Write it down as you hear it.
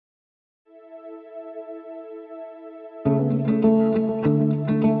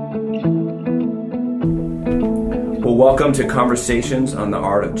Well, welcome to Conversations on the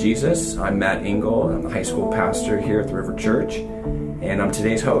Art of Jesus. I'm Matt Engel. I'm the high school pastor here at the River Church, and I'm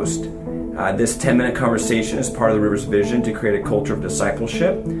today's host. This 10-minute conversation is part of the River's vision to create a culture of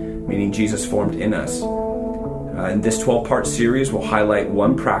discipleship, meaning Jesus formed in us. In this 12-part series, we'll highlight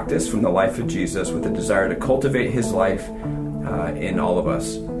one practice from the life of Jesus with a desire to cultivate his life in all of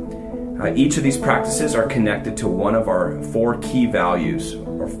us. Each of these practices are connected to one of our four key values,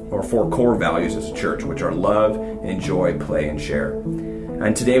 or four core values as a church, which are love, enjoy, play, and share.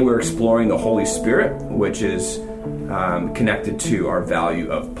 And today we're exploring the Holy Spirit, which is connected to our value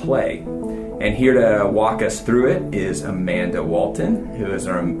of play. And here to walk us through it is Amanda Walton, who is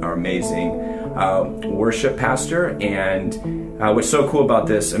our amazing worship pastor. And what's so cool about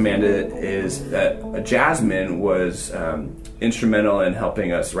this, Amanda, is that Jasmine was instrumental in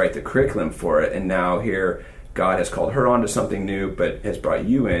helping us write the curriculum for it. And now here, God has called her on to something new, but has brought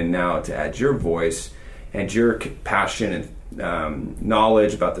you in now to add your voice and your passion and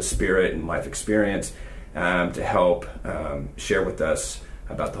knowledge about the Spirit and life experience to help share with us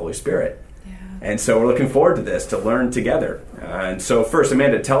about the Holy Spirit. Yeah. And so we're looking forward to this, to learn together. And so first,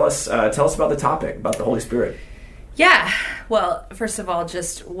 Amanda, tell us about the topic, about the Holy Spirit. Yeah. Well, first of all,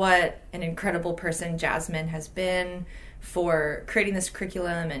 just what an incredible person Jasmine has been for creating this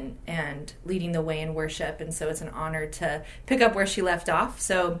curriculum and leading the way in worship. And so it's an honor to pick up where she left off.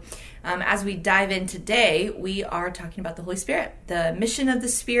 So as we dive in today, we are talking about the Holy Spirit, the mission of the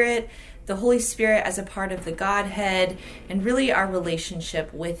Spirit, the Holy Spirit as a part of the Godhead, and really our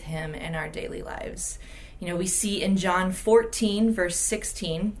relationship with him in our daily lives. You know, we see in John 14, verse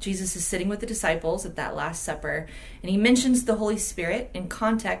 16, Jesus is sitting with the disciples at that Last Supper, and he mentions the Holy Spirit in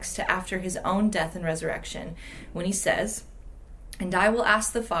context to after his own death and resurrection, when he says, "And I will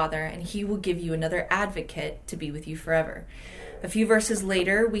ask the Father, and he will give you another advocate to be with you forever." A few verses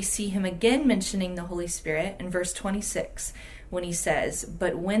later, we see him again mentioning the Holy Spirit in verse 26, when he says,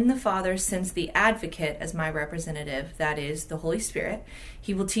 "But when the Father sends the advocate as my representative, that is, the Holy Spirit,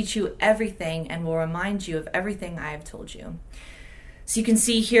 he will teach you everything and will remind you of everything I have told you." So you can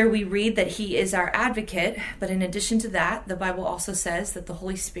see here we read that he is our advocate, but in addition to that, the Bible also says that the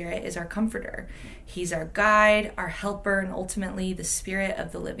Holy Spirit is our comforter. He's our guide, our helper, and ultimately the Spirit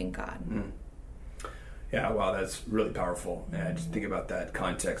of the living God. Yeah, wow, that's really powerful. And just think about that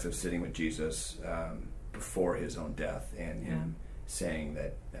context of sitting with Jesus before his own death and him saying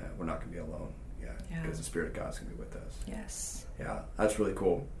that we're not going to be alone. Because the Spirit of God is going to be with us. Yes. Yeah, that's really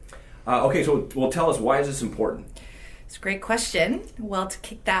cool. Okay, so tell us, why is this important? It's a great question. Well, to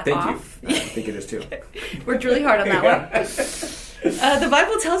kick that Thank off. you. I think it is too. Worked really hard on that one. The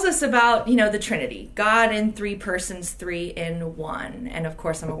Bible tells us about, the Trinity. God in three persons, three in one. And of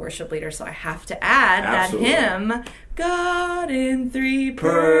course, I'm a worship leader, so I have to add Absolutely. that hymn, God in three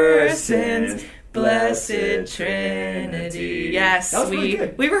persons, Blessed Trinity. Yes, we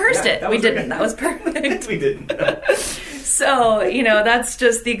rehearsed it. We didn't. That was perfect. We didn't. So, that's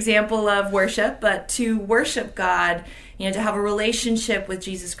just the example of worship. But to worship God, to have a relationship with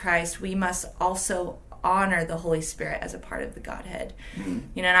Jesus Christ, we must also honor the Holy Spirit as a part of the Godhead.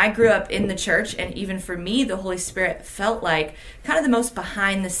 And I grew up in the church, and even for me, the Holy Spirit felt like kind of the most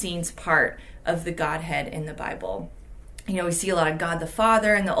behind the scenes part of the Godhead in the Bible. We see a lot of God the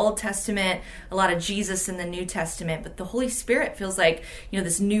Father in the Old Testament, a lot of Jesus in the New Testament, but the Holy Spirit feels like,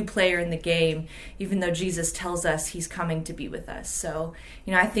 this new player in the game, even though Jesus tells us he's coming to be with us. So,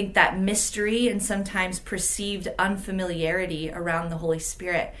 I think that mystery and sometimes perceived unfamiliarity around the Holy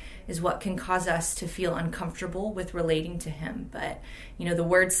Spirit is what can cause us to feel uncomfortable with relating to him. But, the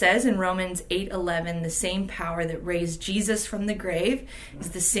word says in Romans 8:11, the same power that raised Jesus from the grave is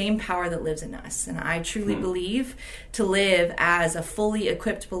the same power that lives in us. And I truly believe to live as a fully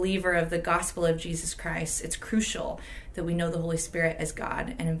equipped believer of the gospel of Jesus Christ, it's crucial that we know the Holy Spirit as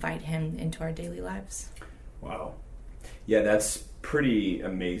God and invite him into our daily lives. Wow. Yeah, that's pretty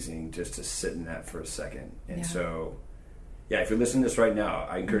amazing just to sit in that for a second. And so, if you're listening to this right now,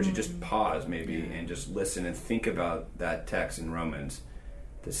 I encourage you just pause maybe and just listen and think about that text in Romans.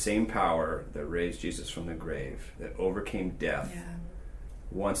 The same power that raised Jesus from the grave, that overcame death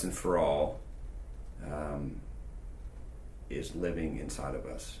once and for all, is living inside of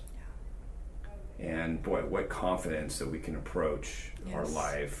us. And boy, what confidence that we can approach our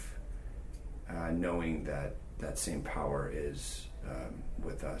life knowing that that same power is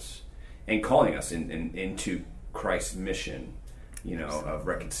with us and calling us into Christ's mission, of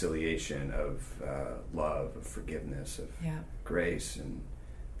reconciliation, of love, of forgiveness, of grace, and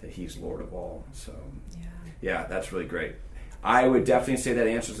that he's Lord of all. So, that's really great. I would definitely say that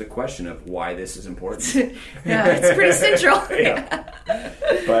answers the question of why this is important. Yeah, it's pretty central. Yeah.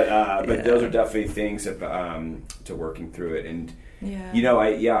 But those are definitely things to working through it. And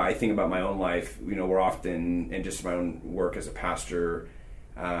I think about my own life. We're often, and just my own work as a pastor,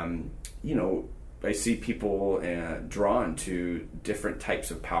 I see people drawn to different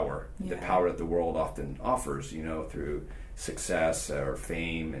types of power, the power that the world often offers, through success or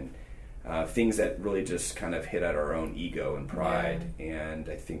fame and things that really just kind of hit at our own ego and pride. And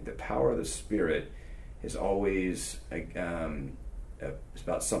I think the power of the Spirit is always it's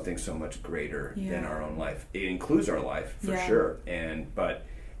about something so much greater than our own life. It includes our life for sure, but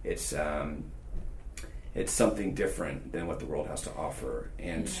it's something different than what the world has to offer.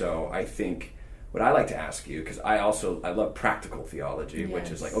 And so I think what I like to ask you, because I love practical theology, which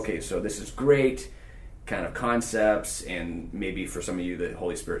is like, okay, so this is great kind of concepts, and maybe for some of you the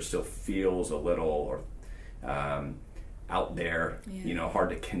Holy Spirit still feels a little out there,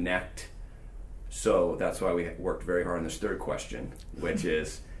 hard to connect. So that's why we worked very hard on this third question, which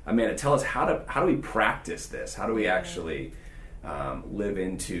is, Amanda, tell us how do we practice this? How do we actually live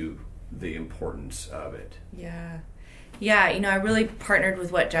into the importance of it? Yeah, I really partnered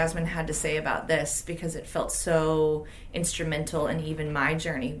with what Jasmine had to say about this because it felt so instrumental in even my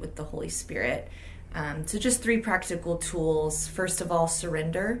journey with the Holy Spirit. So just 3 practical tools. First of all,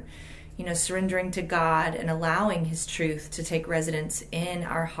 surrender. Surrendering to God and allowing His truth to take residence in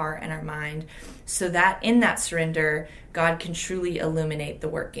our heart and our mind, so that in that surrender, God can truly illuminate the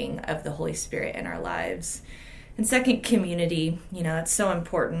working of the Holy Spirit in our lives. And second, community. It's so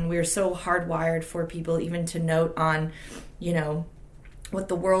important. We're so hardwired for people even to note on, what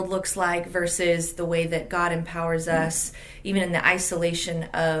the world looks like versus the way that God empowers us, even in the isolation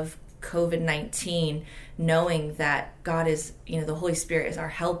of COVID-19, knowing that God is, the Holy Spirit is our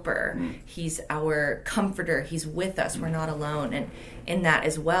helper. He's our comforter. He's with us. We're not alone. And in that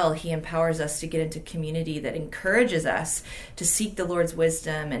as well, He empowers us to get into community that encourages us to seek the Lord's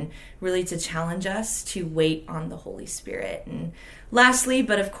wisdom and really to challenge us to wait on the Holy Spirit. And lastly,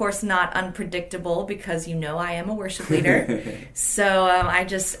 but of course not unpredictable, because I am a worship leader. So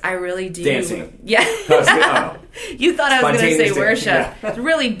I really do. Dancing. Yeah. You thought I was going to say worship. Yeah. It's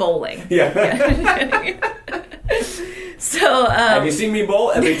really bowling. Yeah. So have you seen me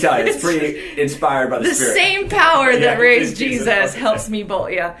bowl? Every time. It's pretty inspired by the Spirit. The same power that raised Jesus helps me bowl.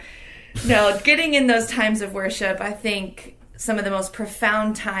 Yeah. No, getting in those times of worship, I think some of the most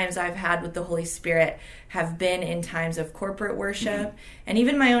profound times I've had with the Holy Spirit have been in times of corporate worship and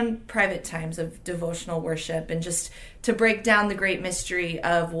even my own private times of devotional worship, and just to break down the great mystery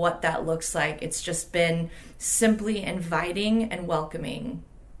of what that looks like. It's just been simply inviting and welcoming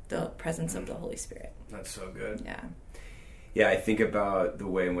the presence of the Holy Spirit. That's so good. Yeah. Yeah, I think about the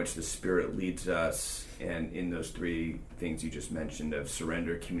way in which the Spirit leads us, and in those 3 things you just mentioned of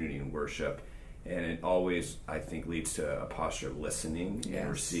surrender, community, and worship. And it always, I think, leads to a posture of listening and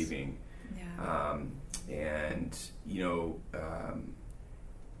receiving. Yeah. I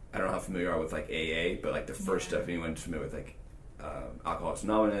don't know how familiar you are with like AA, but like the first step, anyone's familiar with like Alcoholics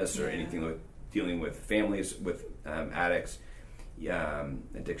Anonymous or anything with dealing with families with addicts,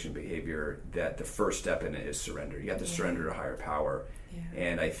 addiction behavior, that the first step in it is surrender. You have to surrender to higher power. Yeah.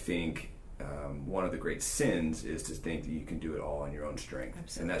 And I think one of the great sins is to think that you can do it all on your own strength.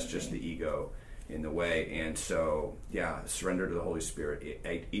 Absolutely. And that's just the ego in the way. And so, surrender to the Holy Spirit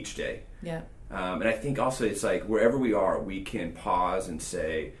each day. Yeah. And I think also it's like wherever we are, we can pause and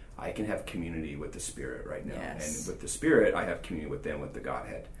say, I can have community with the Spirit right now. Yes. And with the Spirit, I have community with them, with the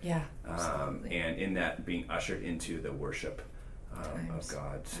Godhead. Yeah, absolutely. And in that, being ushered into the worship of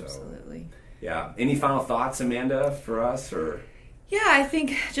God. So, absolutely. Yeah. Any final thoughts, Amanda, for us? Or yeah, I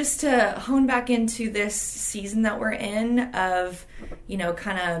think just to hone back into this season that we're in of,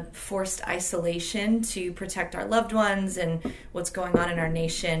 kind of forced isolation to protect our loved ones and what's going on in our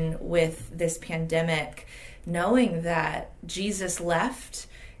nation with this pandemic, knowing that Jesus left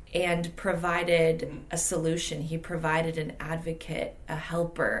and provided a solution. He provided an advocate, a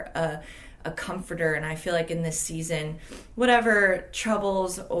helper, a comforter. And I feel like in this season, whatever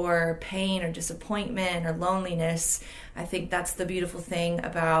troubles or pain or disappointment or loneliness, I think that's the beautiful thing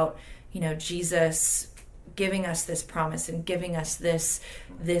about, Jesus giving us this promise and giving us this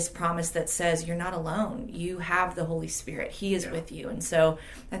promise that says you're not alone. You have the Holy Spirit. He is with you. And so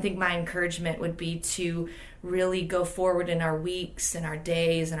I think my encouragement would be to really go forward in our weeks and our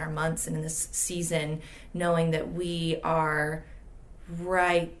days and our months and in this season, knowing that we are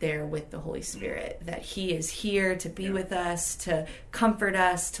right there with the Holy Spirit, that he is here to be with us, to comfort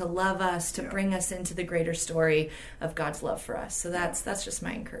us, to love us, to bring us into the greater story of God's love for us. So that's just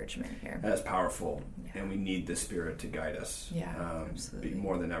my encouragement here. That's powerful, and we need the Spirit to guide us absolutely.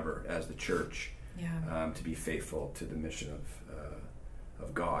 more than ever as the church, to be faithful to the mission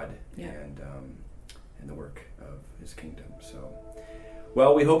of God and the work of his kingdom. So,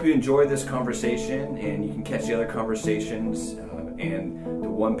 well, we hope you enjoyed this conversation, and you can catch the other conversations and the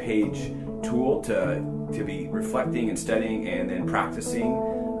one-page tool to be reflecting and studying and then practicing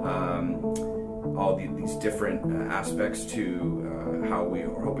all these different aspects to how we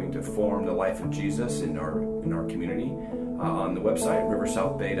are hoping to form the life of Jesus in our community on the website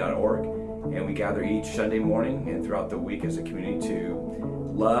riversouthbay.org. And we gather each Sunday morning and throughout the week as a community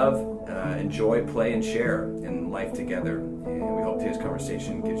to love, enjoy, play, and share in life together. And we hope today's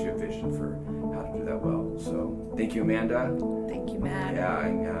conversation gives you a vision for how to do that well. So thank you, Amanda. Thank you, Matt. Yeah,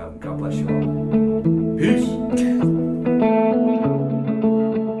 and God bless you all. Peace.